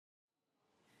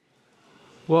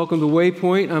Welcome to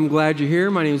Waypoint. I'm glad you're here.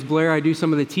 My name is Blair. I do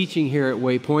some of the teaching here at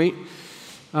Waypoint.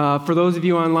 For those of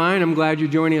you online, I'm glad you're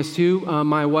joining us too.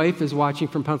 My wife is watching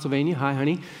from Pennsylvania. Hi,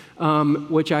 honey.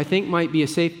 Which I think might be a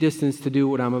safe distance to do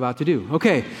what I'm about to do.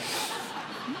 Okay.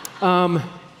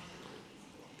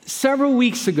 Several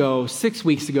weeks ago, 6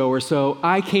 weeks ago or so,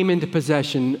 I came into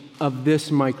possession of this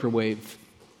microwave.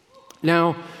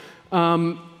 Now,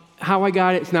 how I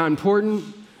got it's not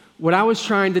important. What I was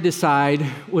trying to decide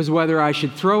was whether I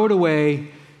should throw it away,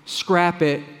 scrap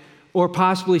it, or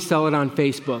possibly sell it on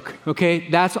Facebook, okay?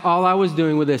 That's all I was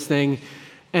doing with this thing.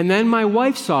 And then my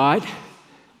wife saw it,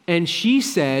 and she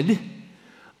said,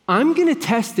 I'm going to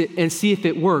test it and see if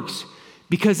it works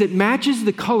because it matches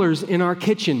the colors in our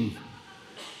kitchen.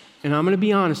 And I'm going to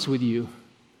be honest with you,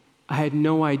 I had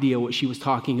no idea what she was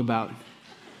talking about.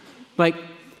 Like,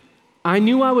 I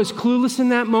knew I was clueless in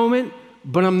that moment,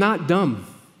 but I'm not dumb.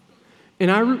 And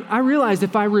I realized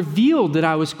if I revealed that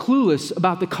I was clueless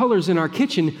about the colors in our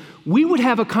kitchen, we would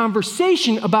have a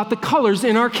conversation about the colors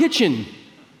in our kitchen.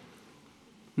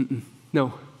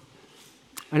 No,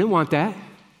 I didn't want that.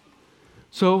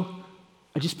 So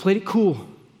I just played it cool.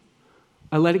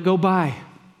 I let it go by.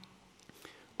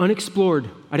 Unexplored.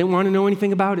 I didn't want to know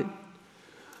anything about it.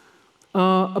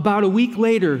 About a week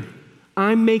later,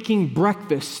 I'm making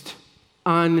breakfast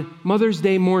on Mother's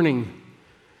Day morning.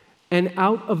 And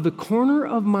out of the corner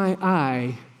of my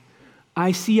eye,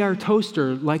 I see our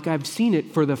toaster like I've seen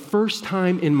it for the first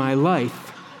time in my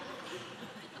life.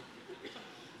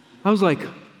 I was like,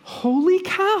 holy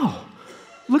cow,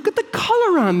 look at the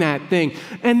color on that thing.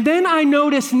 And then I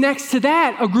noticed next to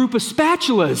that a group of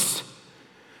spatulas.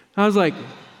 I was like,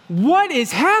 what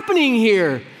is happening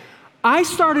here? I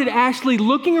started actually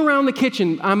looking around the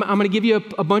kitchen. I'm going to give you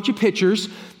a bunch of pictures.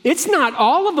 It's not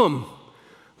all of them.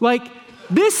 Like,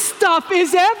 this stuff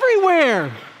is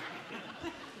everywhere.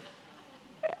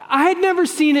 I had never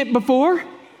seen it before.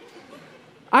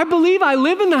 I believe I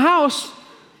live in the house,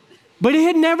 but it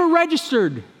had never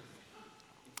registered.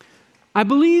 I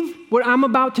believe what I'm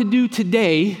about to do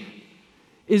today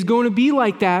is going to be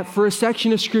like that for a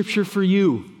section of Scripture for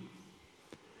you.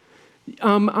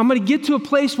 I'm going to get to a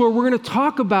place where we're going to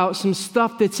talk about some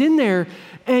stuff that's in there,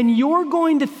 and you're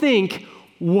going to think,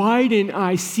 why didn't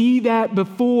I see that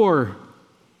before?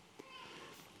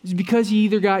 It's because you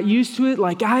either got used to it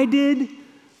like I did.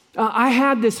 I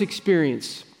had this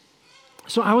experience.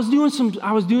 So I was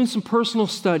doing some personal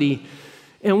study,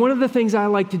 and one of the things I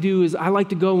like to do is I like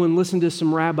to go and listen to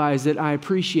some rabbis that I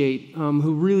appreciate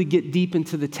who really get deep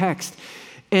into the text.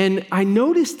 And I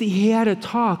noticed that he had a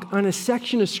talk on a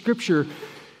section of Scripture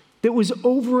that was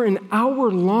over an hour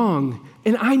long,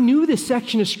 and I knew this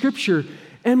section of Scripture,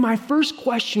 and my first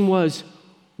question was,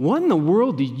 what in the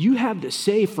world did you have to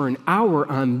say for an hour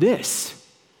on this?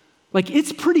 Like,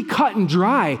 it's pretty cut and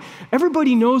dry.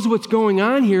 Everybody knows what's going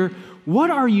on here.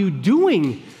 What are you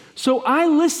doing? So I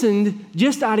listened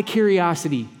just out of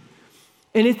curiosity.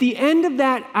 And at the end of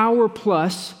that hour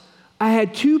plus, I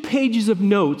had 2 pages of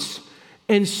notes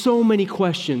and so many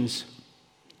questions.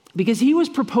 Because he was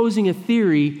proposing a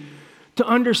theory to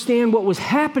understand what was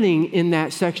happening in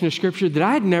that section of Scripture that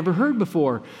I had never heard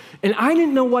before. And I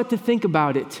didn't know what to think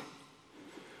about it.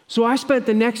 So I spent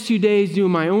the next 2 days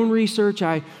doing my own research.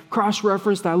 I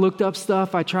cross-referenced, I looked up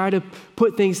stuff, I tried to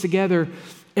put things together.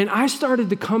 And I started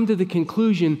to come to the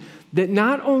conclusion that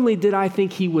not only did I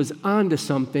think he was onto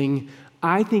something,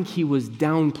 I think he was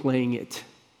downplaying it.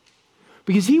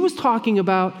 Because he was talking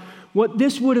about what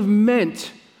this would have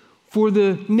meant for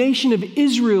the nation of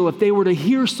Israel if they were to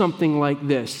hear something like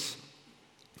this.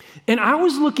 And I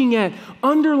was looking at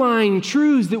underlying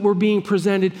truths that were being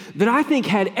presented that I think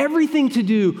had everything to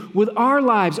do with our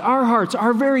lives, our hearts,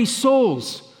 our very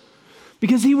souls.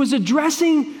 Because he was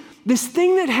addressing this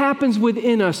thing that happens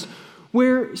within us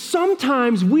where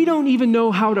sometimes we don't even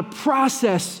know how to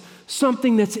process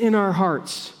something that's in our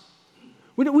hearts.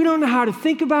 We don't know how to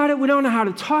think about it. We don't know how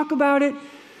to talk about it.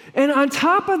 And on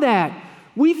top of that,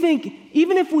 we think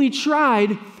even if we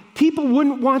tried, people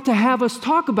wouldn't want to have us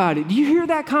talk about it. Do you hear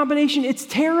that combination? It's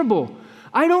terrible.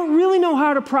 I don't really know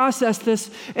how to process this.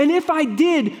 And if I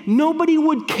did, nobody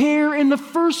would care in the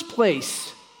first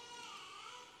place.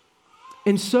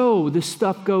 And so this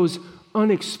stuff goes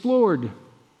unexplored,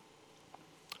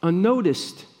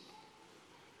 unnoticed.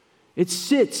 It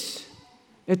sits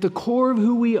at the core of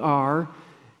who we are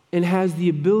and has the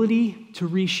ability to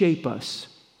reshape us.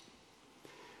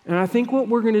 And I think what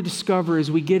we're going to discover as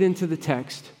we get into the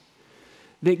text,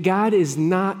 that God is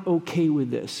not okay with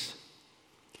this.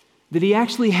 That he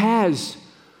actually has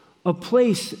a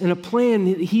place and a plan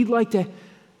that he'd like to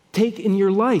take in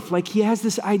your life. Like he has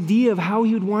this idea of how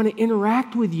he would want to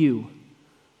interact with you.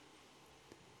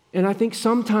 And I think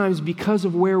sometimes because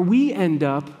of where we end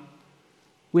up,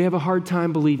 we have a hard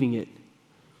time believing it.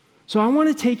 So I want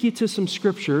to take you to some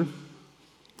scripture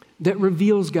that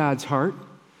reveals God's heart.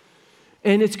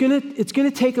 And it's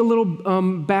gonna take a little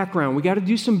background. We got to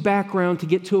do some background to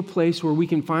get to a place where we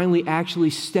can finally actually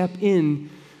step in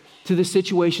to the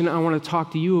situation I want to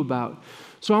talk to you about.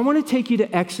 So I want to take you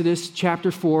to Exodus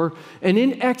chapter 4. And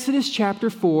in Exodus chapter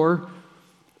 4,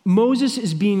 Moses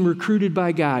is being recruited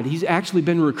by God. He's actually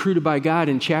been recruited by God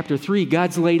in chapter 3.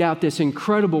 God's laid out this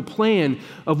incredible plan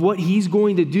of what he's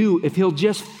going to do if he'll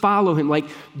just follow him. Like,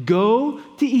 go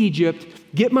to Egypt,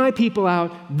 get my people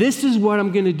out. This is what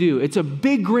I'm going to do. It's a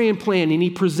big, grand plan, and he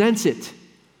presents it.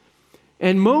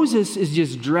 And Moses is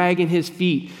just dragging his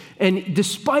feet. And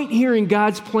despite hearing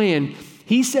God's plan,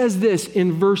 he says this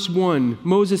in verse 1.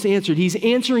 Moses answered. He's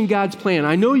answering God's plan.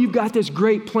 I know you've got this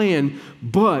great plan,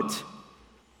 but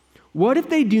what if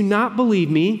they do not believe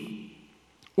me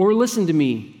or listen to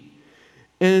me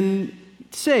and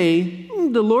say,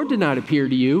 the Lord did not appear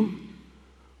to you?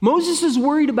 Moses is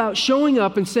worried about showing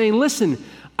up and saying, listen,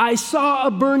 I saw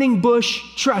a burning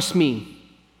bush, trust me.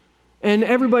 And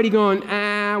everybody going,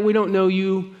 we don't know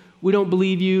you, we don't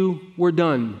believe you, we're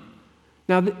done.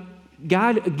 Now,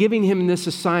 God giving him this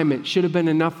assignment should have been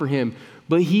enough for him,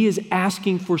 but he is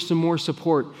asking for some more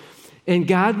support. And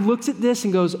God looks at this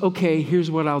and goes, okay,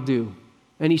 here's what I'll do.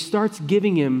 And he starts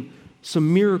giving him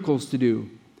some miracles to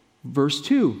do. Verse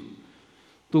 2,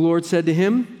 the Lord said to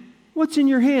him, what's in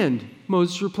your hand?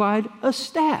 Moses replied, a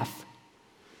staff.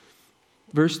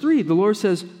 Verse 3, the Lord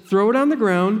says, throw it on the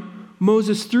ground.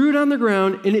 Moses threw it on the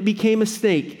ground and it became a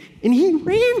snake. And he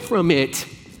ran from it,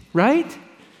 right?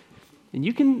 And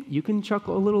you can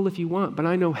chuckle a little if you want, but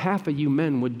I know half of you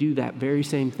men would do that very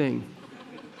same thing.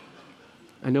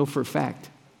 I know for a fact.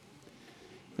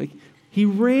 Like, he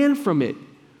ran from it.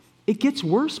 It gets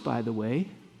worse, by the way.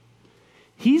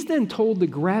 He's then told to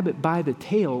grab it by the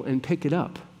tail and pick it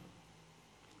up.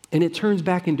 And it turns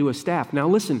back into a staff. Now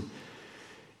listen,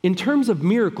 in terms of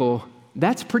miracle,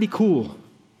 that's pretty cool.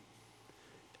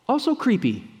 Also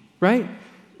creepy, right?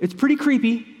 It's pretty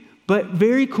creepy, but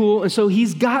very cool. And so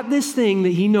he's got this thing that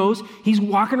he knows. He's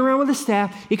walking around with a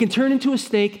staff. It can turn into a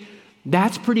snake.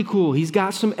 That's pretty cool. He's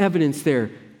got some evidence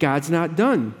there. God's not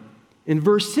done. In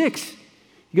verse 6,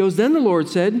 he goes, then the Lord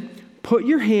said, put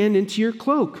your hand into your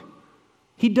cloak.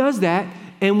 He does that,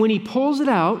 and when he pulls it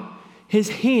out, his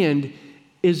hand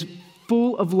is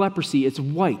full of leprosy. It's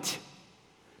white.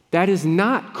 That is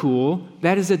not cool.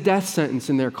 That is a death sentence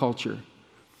in their culture.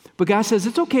 But God says,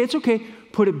 it's okay.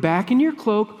 Put it back in your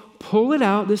cloak. Pull it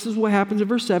out. This is what happens in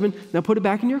verse 7. Now put it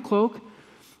back in your cloak.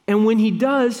 And when he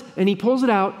does, and he pulls it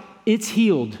out, it's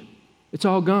healed. It's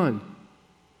all gone.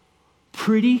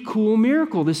 Pretty cool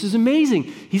miracle. This is amazing.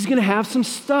 He's going to have some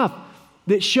stuff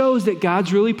that shows that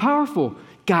God's really powerful.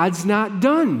 God's not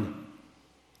done.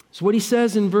 So what he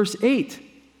says in verse 8,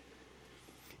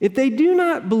 if they do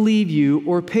not believe you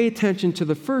or pay attention to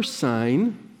the first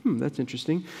sign, that's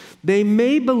interesting, they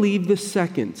may believe the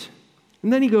second.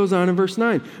 And then he goes on in verse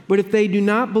 9, but if they do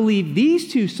not believe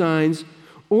these two signs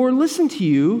or listen to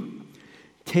you,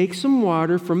 take some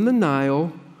water from the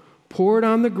Nile, pour it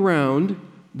on the ground.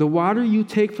 The water you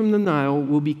take from the Nile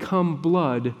will become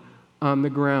blood on the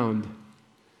ground.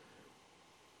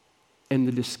 And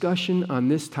the discussion on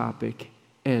this topic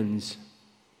ends.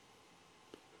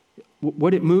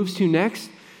 What it moves to next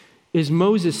is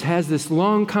Moses has this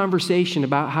long conversation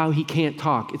about how he can't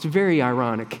talk. It's very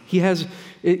ironic.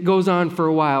 It goes on for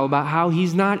a while about how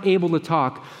he's not able to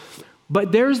talk.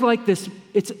 But there's like this,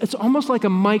 it's almost like a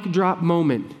mic drop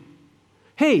moment.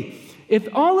 Hey, if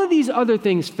all of these other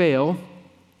things fail,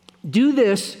 do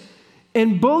this,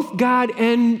 and both God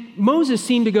and Moses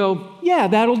seem to go, yeah,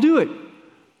 that'll do it.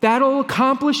 That'll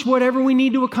accomplish whatever we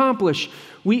need to accomplish.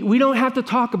 We don't have to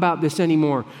talk about this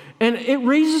anymore. And it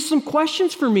raises some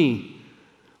questions for me.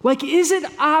 Like, is it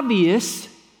obvious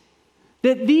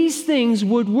that these things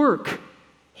would work?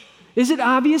 Is it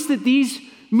obvious that these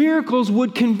miracles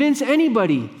would convince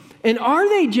anybody? And are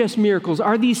they just miracles?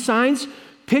 Are these signs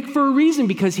picked for a reason?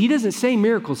 Because he doesn't say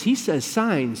miracles, he says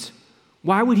signs.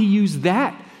 Why would he use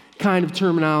that kind of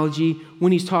terminology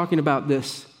when he's talking about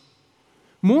this?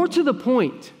 More to the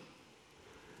point,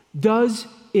 does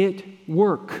it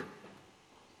work?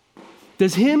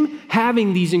 Does him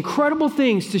having these incredible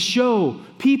things to show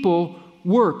people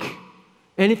work?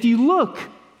 And if you look,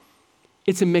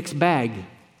 it's a mixed bag.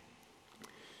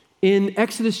 In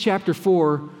Exodus chapter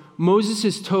 4, Moses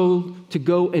is told to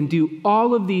go and do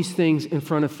all of these things in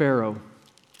front of Pharaoh.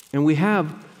 And we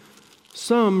have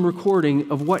some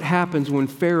recording of what happens when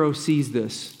Pharaoh sees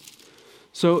this.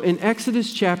 So in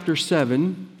Exodus chapter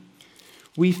 7,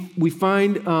 we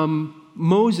find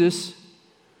Moses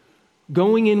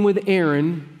going in with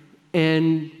Aaron,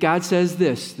 and God says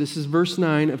this. This is verse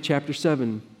 9 of chapter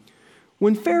 7.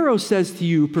 When Pharaoh says to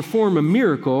you, perform a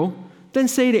miracle, then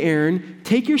say to Aaron,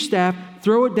 take your staff,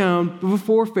 throw it down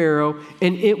before Pharaoh,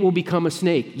 and it will become a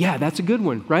snake. Yeah, that's a good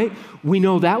one, right? We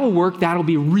know that will work. That'll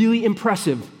be really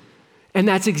impressive. And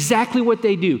that's exactly what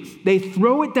they do. They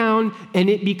throw it down, and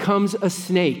it becomes a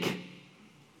snake.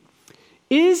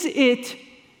 Is it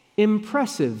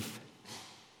impressive?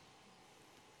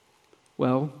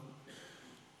 Well,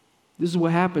 this is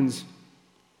what happens.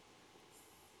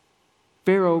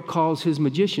 Pharaoh calls his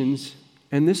magicians,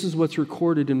 and this is what's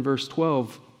recorded in verse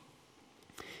 12.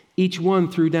 Each one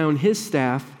threw down his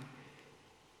staff,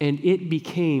 and it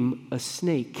became a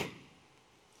snake.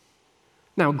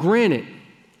 Now, granted,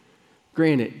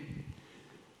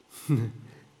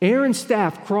 Aaron's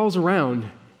staff crawls around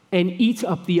and eats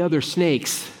up the other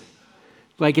snakes.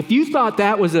 Like, if you thought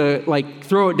that was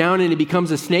throw it down and it becomes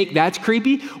a snake, that's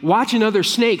creepy. Watch another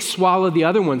snake swallow the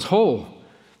other one's whole.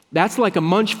 That's like a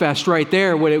munch fest right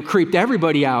there when it creeped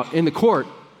everybody out in the court.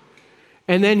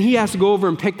 And then he has to go over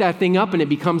and pick that thing up and it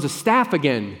becomes a staff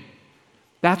again.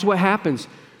 That's what happens.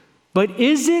 But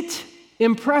is it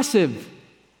impressive?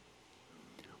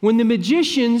 When the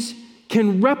magicians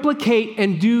can replicate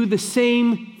and do the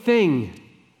same thing,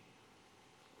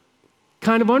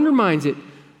 kind of undermines it.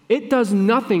 It does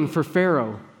nothing for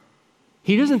Pharaoh.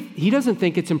 He doesn't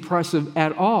think it's impressive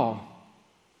at all.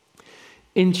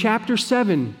 In chapter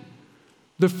 7,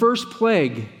 the first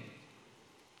plague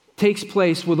takes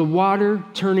place with the water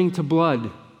turning to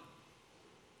blood.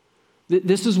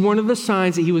 This is one of the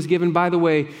signs that he was given. By the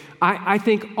way, I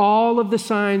think all of the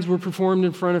signs were performed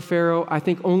in front of Pharaoh. I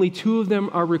think only 2 of them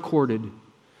are recorded.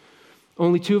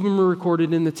 Only 2 of them are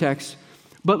recorded in the text.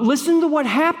 But listen to what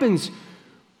happens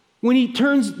when he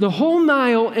turns the whole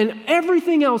Nile and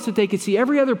everything else that they could see,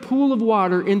 every other pool of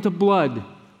water, into blood.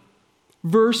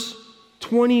 Verse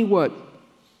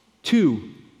 2.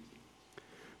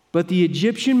 But the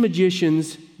Egyptian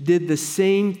magicians did the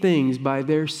same things by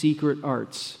their secret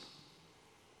arts.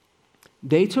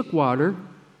 They took water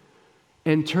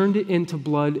and turned it into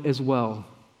blood as well.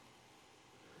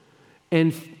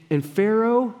 And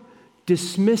Pharaoh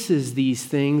dismisses these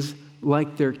things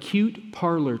like they're cute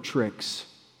parlor tricks.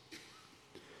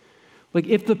 Like,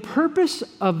 if the purpose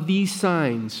of these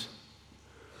signs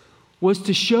was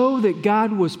to show that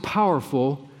God was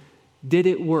powerful, did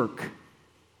it work?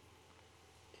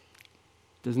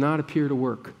 Does not appear to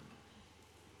work.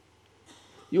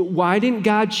 Why didn't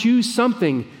God choose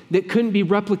something that couldn't be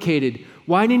replicated?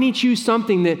 Why didn't he choose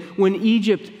something that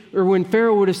when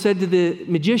Pharaoh would have said to the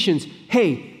magicians,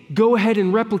 hey, go ahead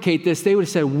and replicate this, they would have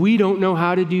said, we don't know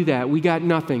how to do that. We got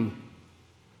nothing.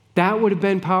 That would have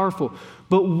been powerful.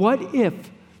 But what if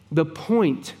the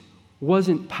point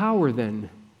wasn't power then?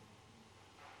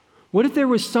 What if there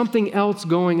was something else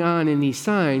going on in these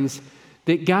signs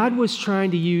that God was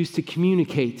trying to use to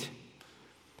communicate?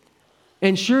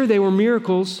 And sure, they were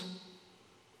miracles.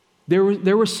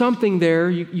 There was something there.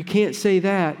 You can't say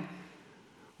that.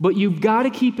 But you've got to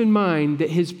keep in mind that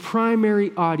his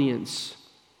primary audience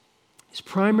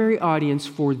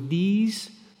for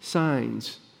these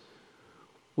signs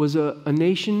was a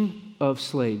nation of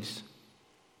slaves.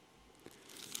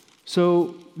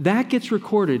 So that gets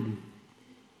recorded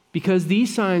because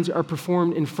these signs are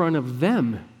performed in front of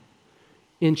them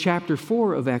in chapter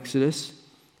 4 of Exodus.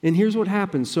 And here's what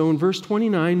happens. So in verse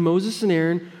 29, Moses and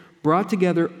Aaron brought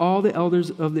together all the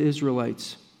elders of the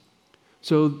Israelites.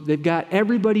 So they've got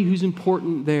everybody who's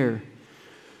important there.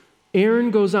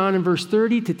 Aaron goes on in verse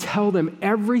 30 to tell them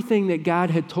everything that God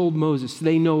had told Moses.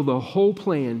 They know the whole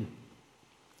plan.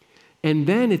 And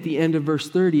then at the end of verse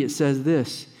 30, it says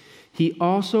this: he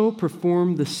also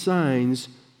performed the signs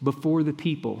before the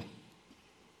people.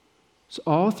 So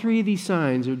all 3 of these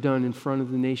signs are done in front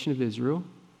of the nation of Israel,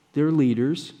 their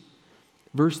leaders.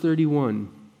 Verse 31,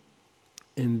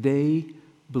 and they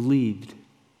believed.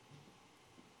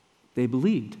 They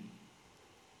believed.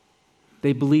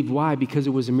 They believed. Why? Because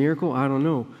it was a miracle? I don't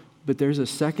know. But there's a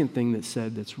second thing that's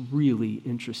said that's really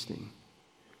interesting.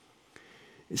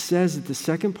 It says at the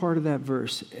second part of that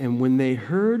verse, and when they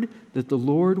heard that the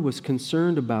Lord was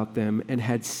concerned about them and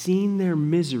had seen their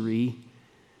misery,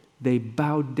 they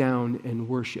bowed down and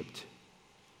worshiped.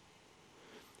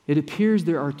 It appears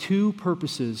there are 2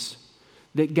 purposes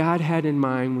that God had in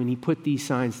mind when he put these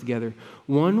signs together.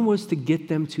 One was to get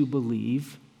them to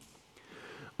believe.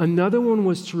 Another one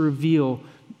was to reveal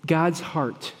God's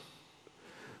heart.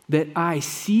 That I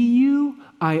see you,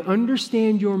 I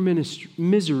understand your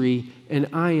misery, and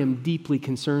I am deeply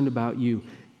concerned about you.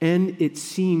 and it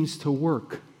seems to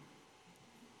work.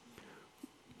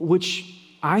 Which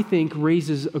I think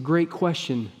raises a great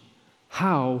question.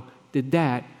 How did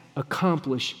that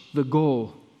accomplish the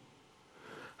goal?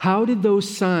 How did those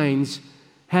signs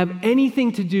have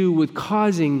anything to do with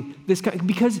causing this?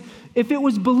 Because if it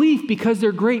was belief because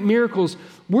they're great miracles,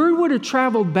 word would have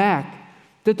traveled back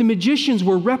that the magicians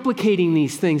were replicating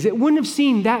these things. It wouldn't have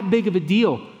seemed that big of a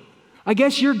deal. I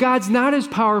guess your God's not as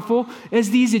powerful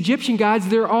as these Egyptian gods.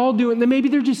 They're all doing, maybe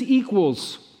they're just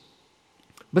equals.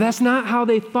 But that's not how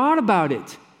they thought about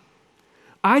it.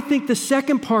 I think the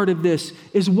second part of this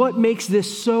is what makes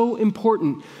this so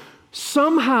important.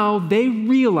 Somehow they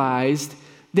realized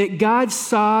that God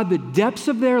saw the depths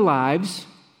of their lives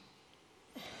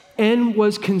and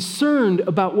was concerned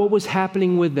about what was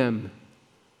happening with them.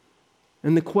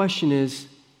 And the question is,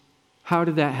 how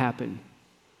did that happen?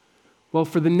 Well,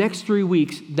 for the next 3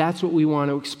 weeks, that's what we want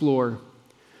to explore.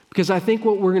 Because I think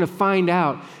what we're going to find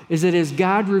out is that as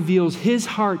God reveals his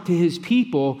heart to his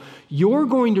people, you're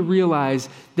going to realize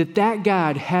that that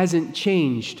God hasn't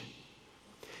changed.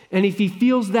 And if he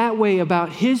feels that way about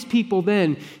his people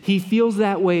then, he feels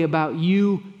that way about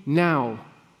you now.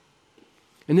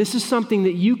 And this is something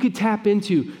that you could tap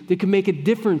into that could make a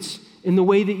difference in the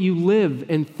way that you live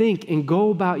and think and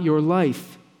go about your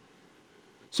life.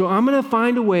 So I'm going to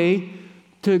find a way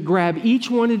to grab each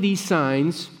one of these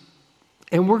signs,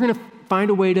 and we're going to find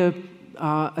a way to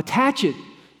attach it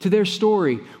to their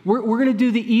story. We're going to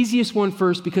do the easiest one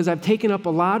first because I've taken up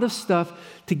a lot of stuff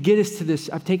to get us to this.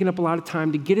 I've taken up a lot of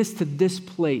time to get us to this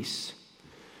place.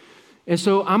 And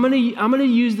so I'm going to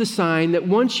use the sign that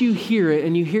once you hear it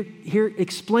and you hear it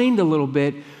explained a little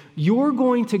bit, you're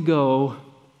going to go,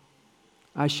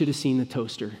 I should have seen the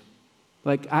toaster.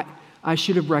 Like, I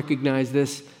should have recognized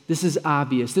this. This is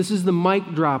obvious. This is the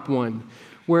mic drop one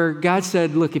where God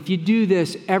said, look, if you do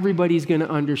this, everybody's going to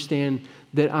understand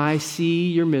that I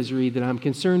see your misery, that I'm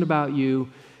concerned about you,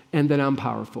 and that I'm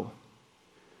powerful.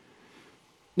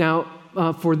 Now,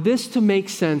 for this to make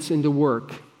sense and to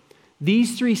work,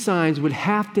 these 3 signs would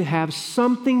have to have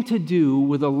something to do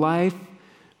with the life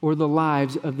or the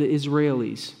lives of the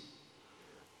Israelis.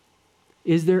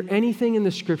 Is there anything in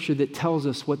the scripture that tells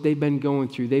us what they've been going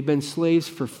through? They've been slaves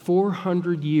for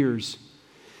 400 years.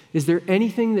 Is there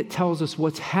anything that tells us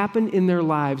what's happened in their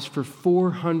lives for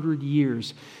 400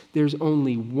 years? There's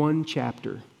only one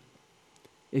chapter.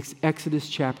 It's Exodus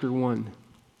chapter 1.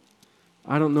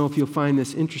 I don't know if you'll find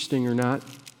this interesting or not,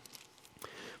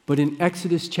 but in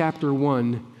Exodus chapter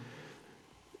 1,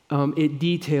 it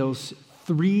details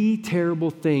 3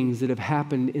 terrible things that have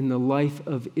happened in the life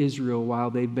of Israel while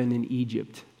they've been in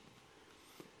Egypt.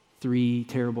 3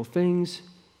 terrible things,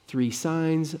 3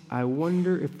 signs. I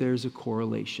wonder if there's a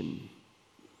correlation.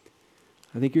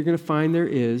 I think you're going to find there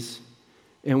is,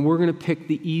 and we're going to pick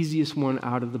the easiest one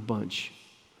out of the bunch.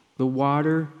 The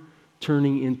water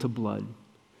turning into blood.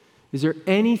 Is there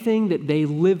anything that they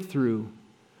lived through,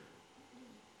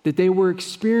 that they were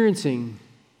experiencing,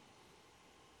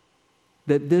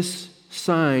 that this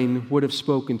sign would have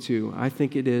spoken to? I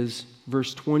think it is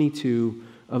verse 22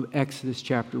 of Exodus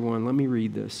chapter 1. Let me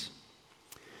read this.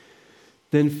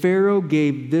 Then Pharaoh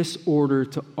gave this order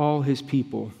to all his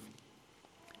people.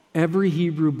 Every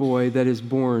Hebrew boy that is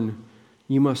born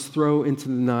you must throw into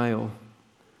the Nile,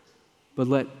 but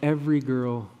let every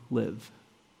girl live.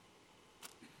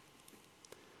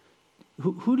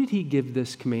 Who did he give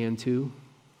this command to?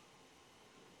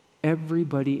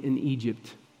 Everybody in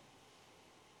Egypt.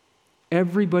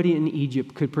 Everybody in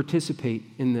Egypt could participate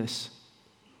in this.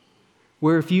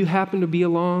 Where if you happen to be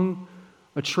along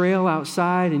a trail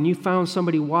outside and you found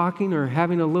somebody walking or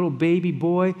having a little baby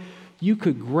boy, you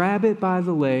could grab it by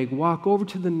the leg, walk over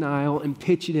to the Nile, and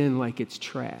pitch it in like it's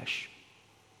trash.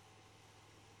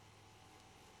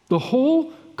 The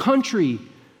whole country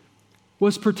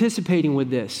was participating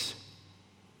with this.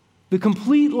 The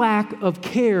complete lack of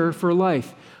care for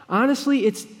life. Honestly,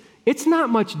 it's not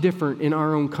much different in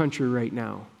our own country right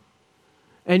now.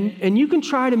 And you can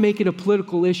try to make it a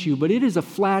political issue, but it is a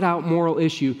flat-out moral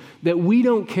issue that we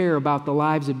don't care about the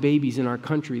lives of babies in our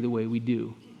country the way we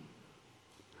do.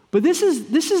 But this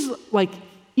is like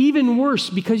even worse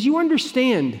because you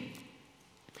understand,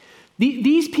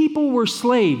 these people were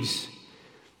slaves.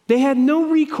 They had no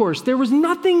recourse. There was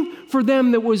nothing for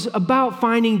them that was about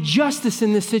finding justice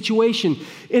in this situation.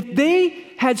 If they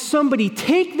had somebody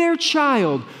take their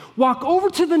child, walk over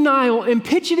to the Nile and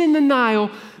pitch it in the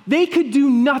Nile, they could do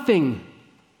nothing.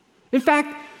 In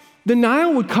fact, the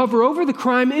Nile would cover over the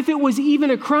crime if it was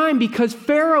even a crime because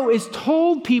Pharaoh has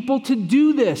told people to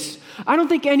do this. I don't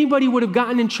think anybody would have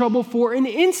gotten in trouble for an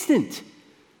instant.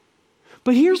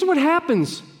 But here's what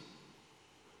happens.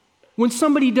 when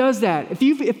somebody does that, if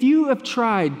you have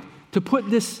tried to put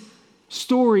this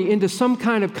story into some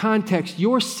kind of context,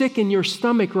 you're sick in your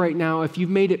stomach right now if you've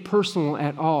made it personal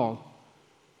at all.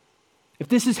 If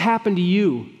this has happened to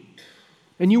you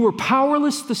and you were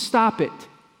powerless to stop it,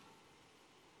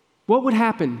 what would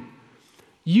happen?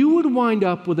 You would wind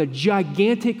up with a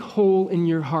gigantic hole in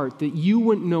your heart that you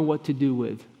wouldn't know what to do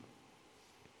with.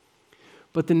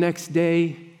 But the next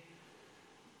day,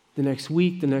 the next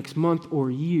week, the next month,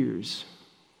 or years,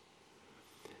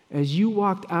 as you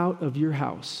walked out of your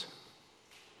house,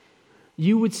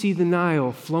 you would see the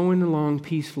Nile flowing along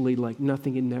peacefully like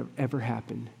nothing had ever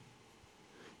happened.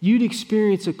 You'd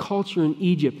experience a culture in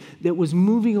Egypt that was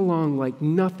moving along like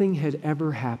nothing had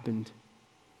ever happened.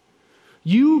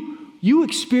 You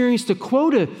experienced a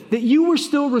quota that you were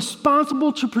still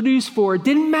responsible to produce for. It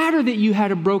didn't matter that you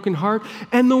had a broken heart,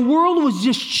 and the world was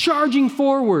just charging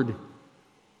forward.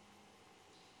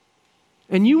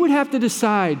 And you would have to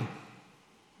decide,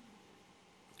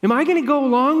 am I going to go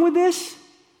along with this?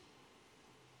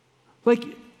 Like,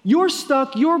 you're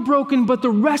stuck, you're broken, but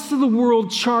the rest of the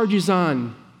world charges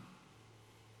on.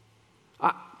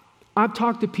 I've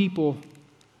talked to people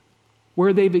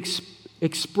where they've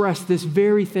expressed this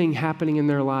very thing happening in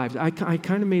their lives. I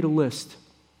kind of made a list.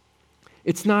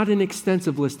 It's not an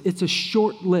extensive list. It's a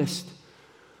short list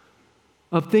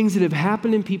of things that have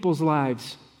happened in people's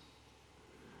lives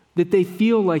that they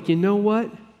feel like, you know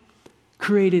what,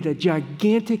 created a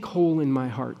gigantic hole in my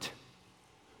heart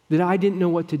that I didn't know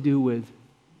what to do with.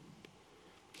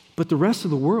 But the rest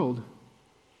of the world,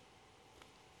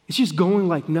 it's just going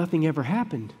like nothing ever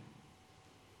happened.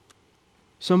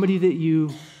 Somebody that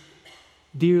you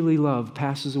dearly love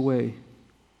passes away.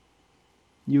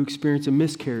 You experience a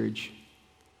miscarriage.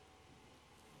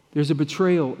 There's a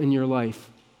betrayal in your life.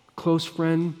 Close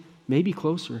friend, maybe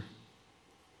closer.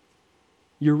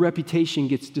 Your reputation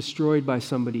gets destroyed by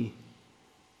somebody.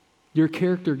 Your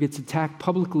character gets attacked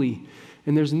publicly,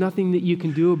 and there's nothing that you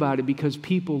can do about it because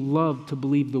people love to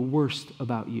believe the worst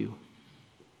about you.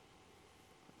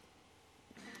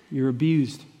 You're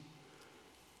abused,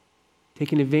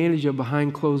 taken advantage of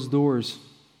behind closed doors.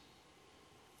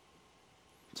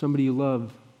 Somebody you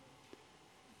love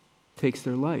takes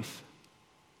their life.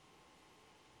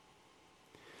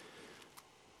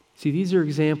 See, these are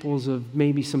examples of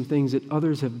maybe some things that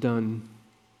others have done,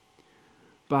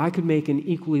 but I could make an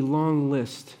equally long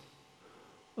list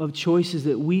of choices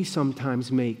that we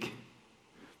sometimes make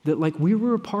that like we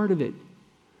were a part of it.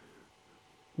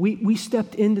 We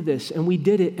stepped into this and we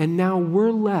did it, and now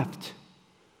we're left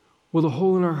with a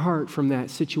hole in our heart from that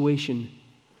situation.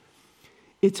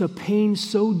 It's a pain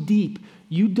so deep,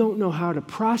 you don't know how to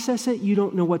process it. You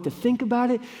don't know what to think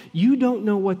about it. You don't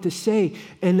know what to say.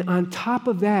 And on top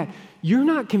of that, you're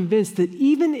not convinced that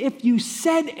even if you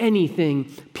said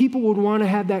anything, people would want to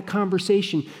have that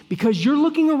conversation because you're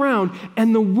looking around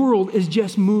and the world is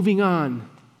just moving on.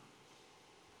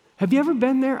 Have you ever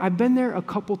been there? I've been there a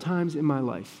couple times in my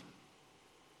life.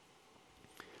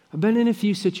 I've been in a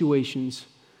few situations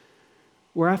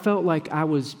where I felt like I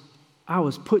was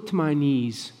put to my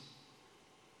knees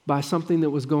by something that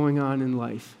was going on in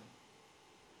life.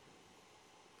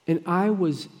 And I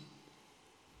was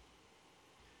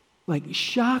like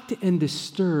shocked and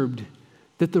disturbed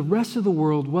that the rest of the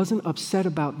world wasn't upset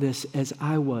about this as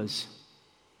I was.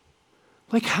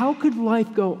 Like, how could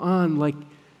life go on like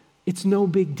it's no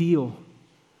big deal?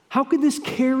 How could this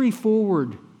carry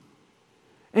forward?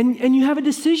 And you have a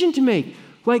decision to make.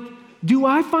 Like, do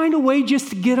I find a way just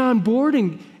to get on board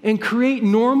and create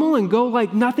normal and go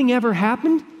like nothing ever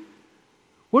happened?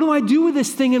 What do I do with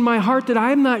this thing in my heart that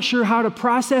I'm not sure how to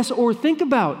process or think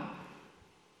about?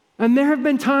 And there have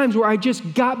been times where I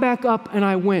just got back up and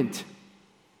I went.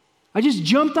 I just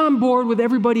jumped on board with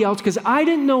everybody else because I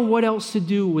didn't know what else to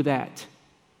do with that.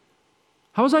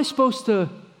 How was I supposed to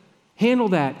handle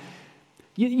that?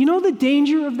 You know the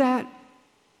danger of that?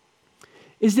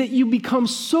 Is that you become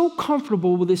so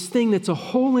comfortable with this thing that's a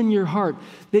hole in your heart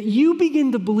that you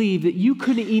begin to believe that you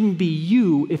couldn't even be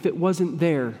you if it wasn't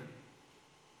there.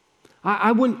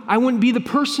 I wouldn't be the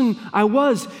person I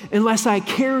was unless I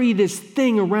carry this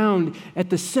thing around at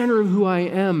the center of who I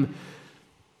am.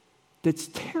 That's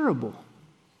terrible.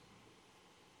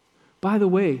 By the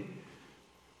way,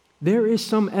 there is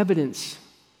some evidence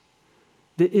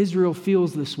that Israel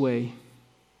feels this way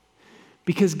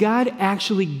because God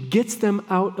actually gets them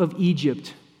out of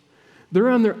Egypt. They're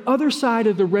on their other side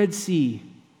of the Red Sea.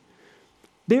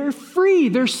 They're free,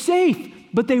 they're safe,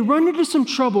 but they run into some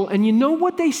trouble, and you know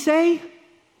what they say?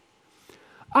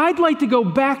 I'd like to go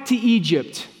back to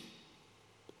Egypt.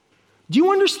 Do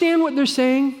you understand what they're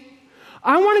saying?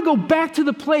 I want to go back to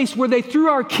the place where they threw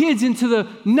our kids into the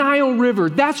Nile River.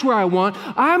 That's where I want.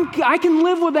 I can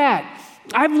live with that.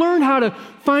 I've learned how to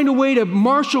find a way to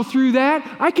marshal through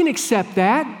that. I can accept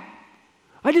that.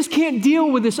 I just can't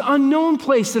deal with this unknown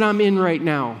place that I'm in right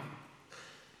now.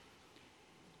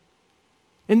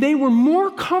 And they were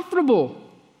more comfortable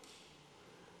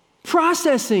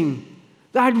processing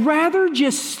that I'd rather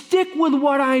just stick with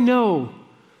what I know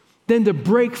than to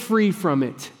break free from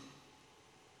it.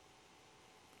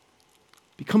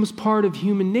 Becomes part of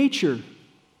human nature.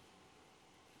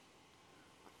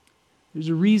 There's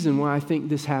a reason why I think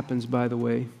this happens, by the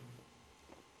way.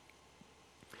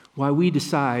 Why we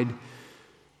decide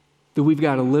that we've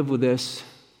got to live with this,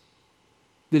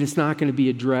 that it's not going to be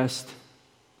addressed,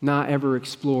 not ever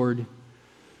explored,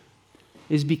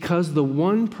 is because the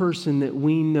one person that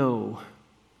we know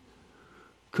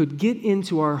could get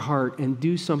into our heart and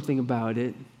do something about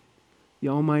it, the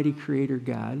Almighty Creator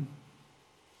God,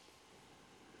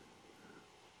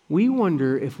 we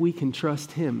wonder if we can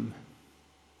trust Him.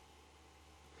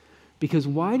 Because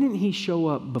why didn't He show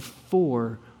up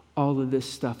before all of this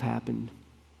stuff happened?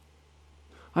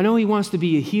 I know He wants to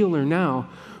be a healer now,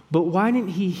 but why didn't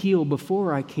He heal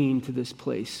before I came to this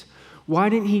place? Why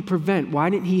didn't He prevent? Why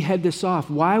didn't He head this off?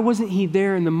 Why wasn't He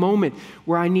there in the moment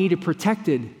where I needed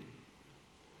protected?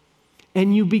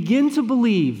 And you begin to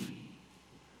believe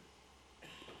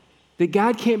that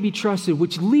God can't be trusted,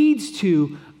 which leads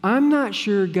to, I'm not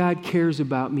sure God cares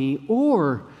about me,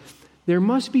 or there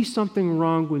must be something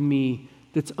wrong with me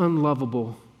that's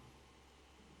unlovable.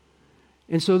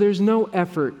 And so there's no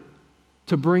effort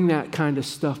to bring that kind of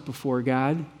stuff before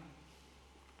God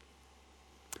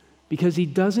because He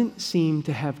doesn't seem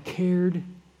to have cared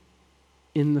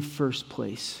in the first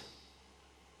place.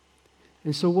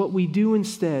 And so what we do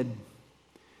instead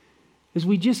is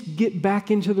we just get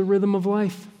back into the rhythm of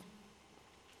life.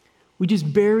 We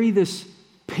just bury this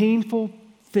painful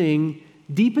thing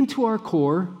deep into our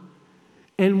core,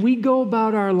 and we go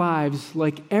about our lives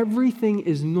like everything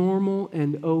is normal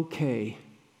and okay,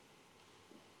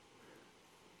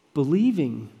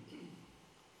 believing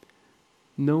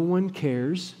no one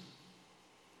cares.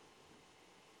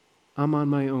 I'm on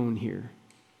my own here.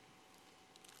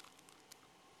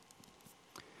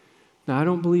 Now, I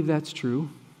don't believe that's true.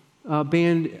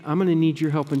 Band, I'm going to need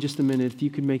your help in just a minute. If you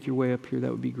could make your way up here,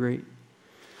 that would be great.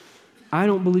 I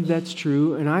don't believe that's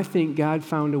true, and I think God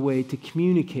found a way to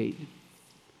communicate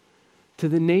to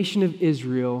the nation of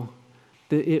Israel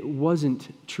that it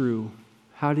wasn't true.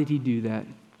 How did He do that?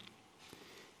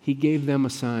 He gave them a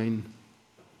sign.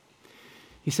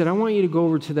 He said, I want you to go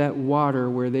over to that water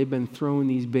where they've been throwing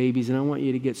these babies, and I want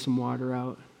you to get some water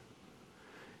out.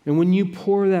 And when you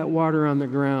pour that water on the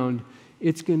ground,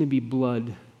 it's going to be blood.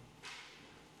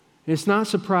 And it's not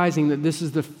surprising that this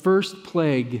is the first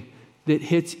plague that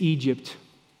hits Egypt.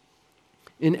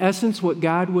 In essence, what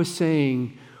God was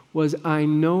saying was, I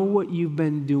know what you've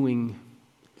been doing,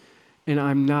 and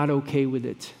I'm not okay with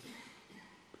it.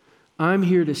 I'm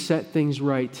here to set things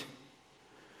right.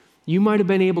 You might have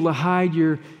been able to hide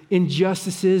your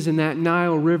injustices in that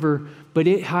Nile River, but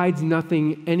it hides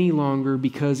nothing any longer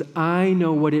because I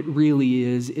know what it really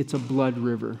is. It's a blood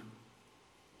river.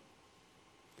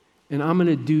 And I'm going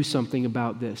to do something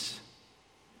about this.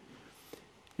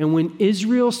 And when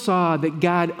Israel saw that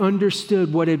God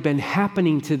understood what had been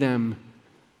happening to them,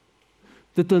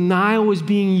 that the Nile was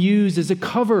being used as a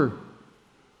cover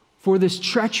for this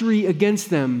treachery against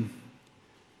them,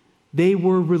 they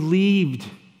were relieved.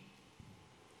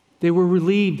 They were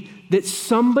relieved that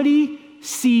somebody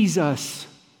sees us,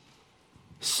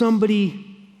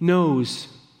 somebody knows,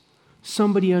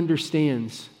 somebody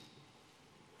understands.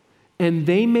 And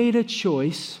they made a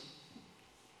choice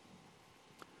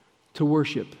to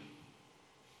worship.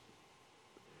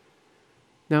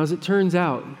 Now, as it turns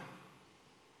out,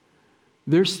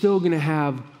 they're still going to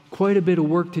have quite a bit of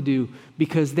work to do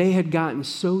because they had gotten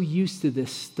so used to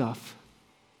this stuff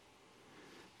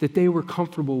that they were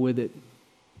comfortable with it.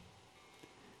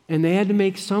 And they had to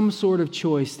make some sort of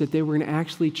choice that they were going to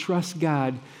actually trust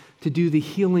God to do the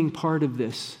healing part of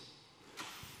this.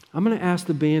 I'm going to ask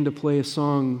the band to play a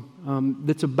song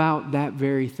that's about that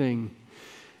very thing.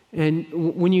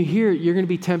 And when you hear it, you're going to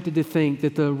be tempted to think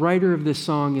that the writer of this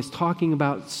song is talking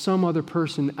about some other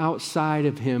person outside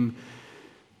of him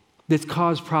that's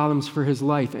caused problems for his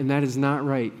life, and that is not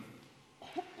right.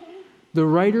 The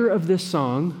writer of this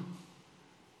song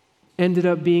ended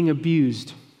up being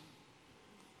abused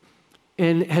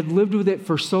and had lived with it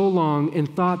for so long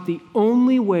and thought the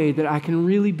only way that I can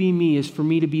really be me is for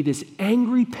me to be this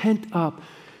angry, pent-up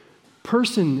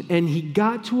person. And he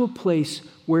got to a place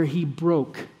where he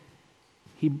broke.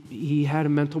 he had a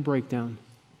mental breakdown.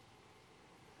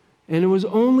 And it was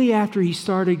only after he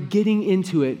started getting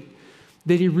into it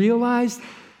that he realized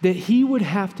that he would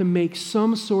have to make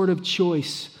some sort of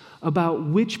choice about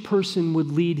which person would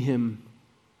lead him.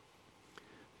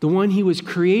 The one he was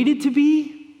created to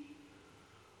be,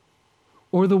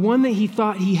 or the one that he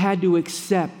thought he had to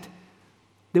accept,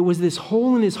 that was this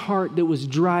hole in his heart that was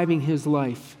driving his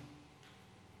life.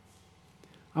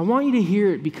 I want you to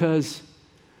hear it, because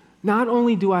not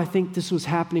only do I think this was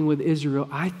happening with Israel,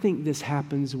 I think this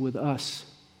happens with us.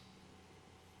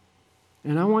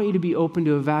 And I want you to be open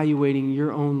to evaluating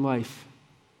your own life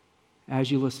as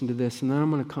you listen to this, and then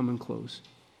I'm going to come and close.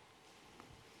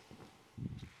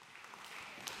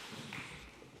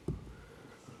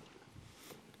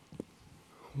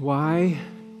 Why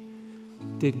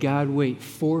did God wait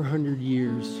 400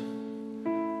 years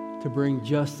to bring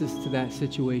justice to that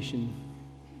situation?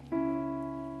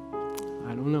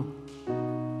 I don't know.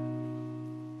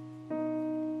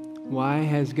 Why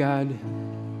has God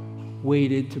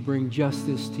waited to bring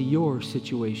justice to your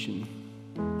situation?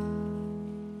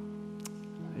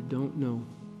 I don't know.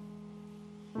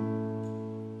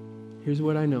 Here's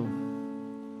what I know.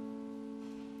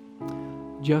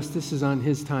 Justice is on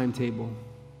his timetable.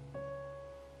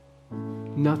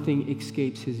 Nothing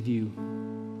escapes his view.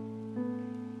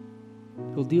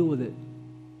 He'll deal with it.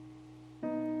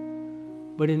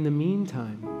 But in the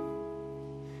meantime,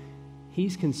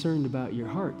 he's concerned about your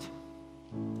heart.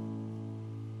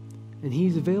 And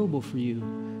he's available for you.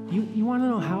 You want to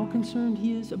know how concerned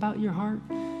he is about your heart?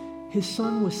 His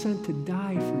son was sent to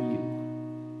die for you.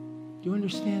 Do you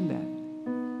understand that?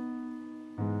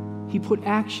 He put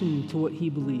action to what he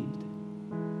believed.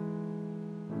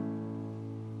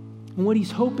 And what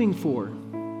he's hoping for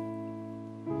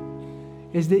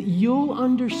is that you'll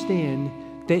understand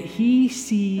that he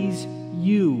sees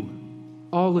you,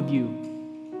 all of you,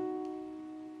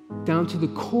 down to the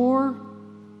core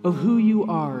of who you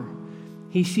are.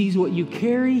 He sees what you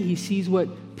carry. He sees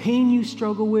what pain you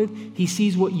struggle with. He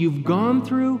sees what you've gone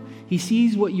through. He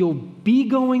sees what you'll be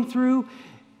going through.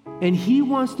 And he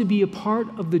wants to be a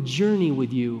part of the journey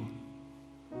with you.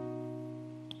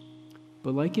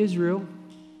 But like Israel,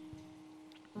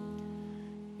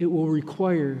 it will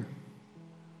require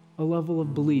a level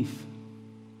of belief.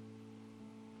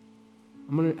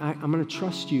 I'm going to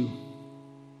trust you.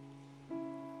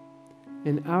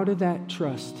 And out of that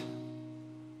trust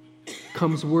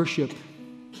comes worship.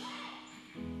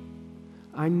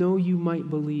 I know you might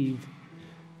believe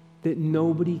that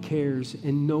nobody cares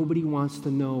and nobody wants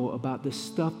to know about the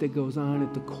stuff that goes on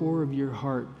at the core of your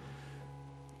heart.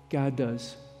 God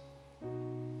does.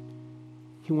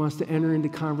 He wants to enter into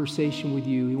conversation with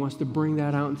you. He wants to bring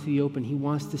that out into the open. He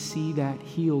wants to see that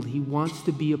healed. He wants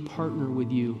to be a partner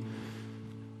with you.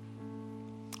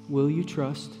 Will you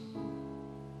trust?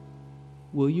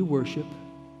 Will you worship?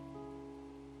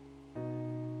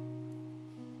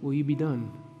 Will you be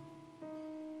done?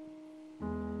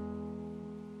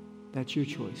 That's your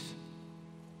choice.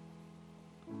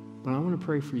 But I want to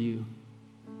pray for you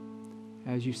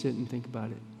as you sit and think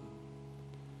about it.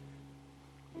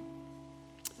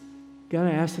 God,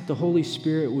 I ask that the Holy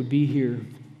Spirit would be here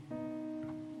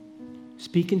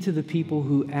speaking to the people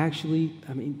who actually,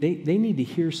 they need to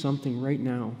hear something right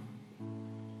now.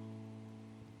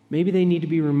 Maybe they need to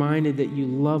be reminded that you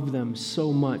love them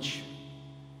so much.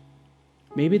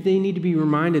 Maybe they need to be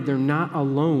reminded they're not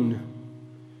alone.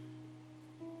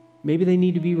 Maybe they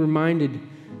need to be reminded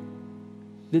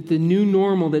that the new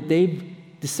normal that they've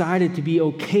decided to be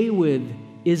okay with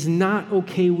is not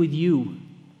okay with you.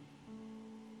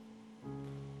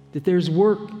 That there's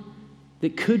work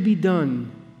that could be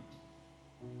done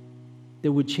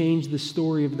that would change the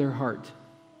story of their heart.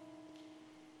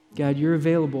 God, you're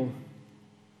available.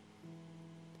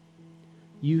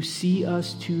 You see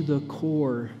us to the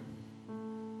core.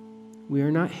 We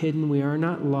are not hidden. We are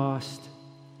not lost.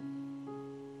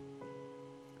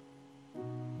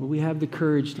 Will we have the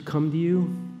courage to come to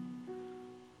you,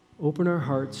 open our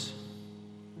hearts,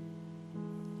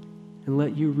 and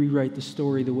let you rewrite the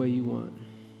story the way you want?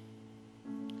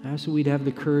 I ask that we'd have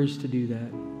the courage to do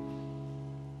that.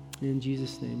 In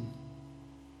Jesus' name,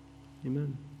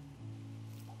 amen.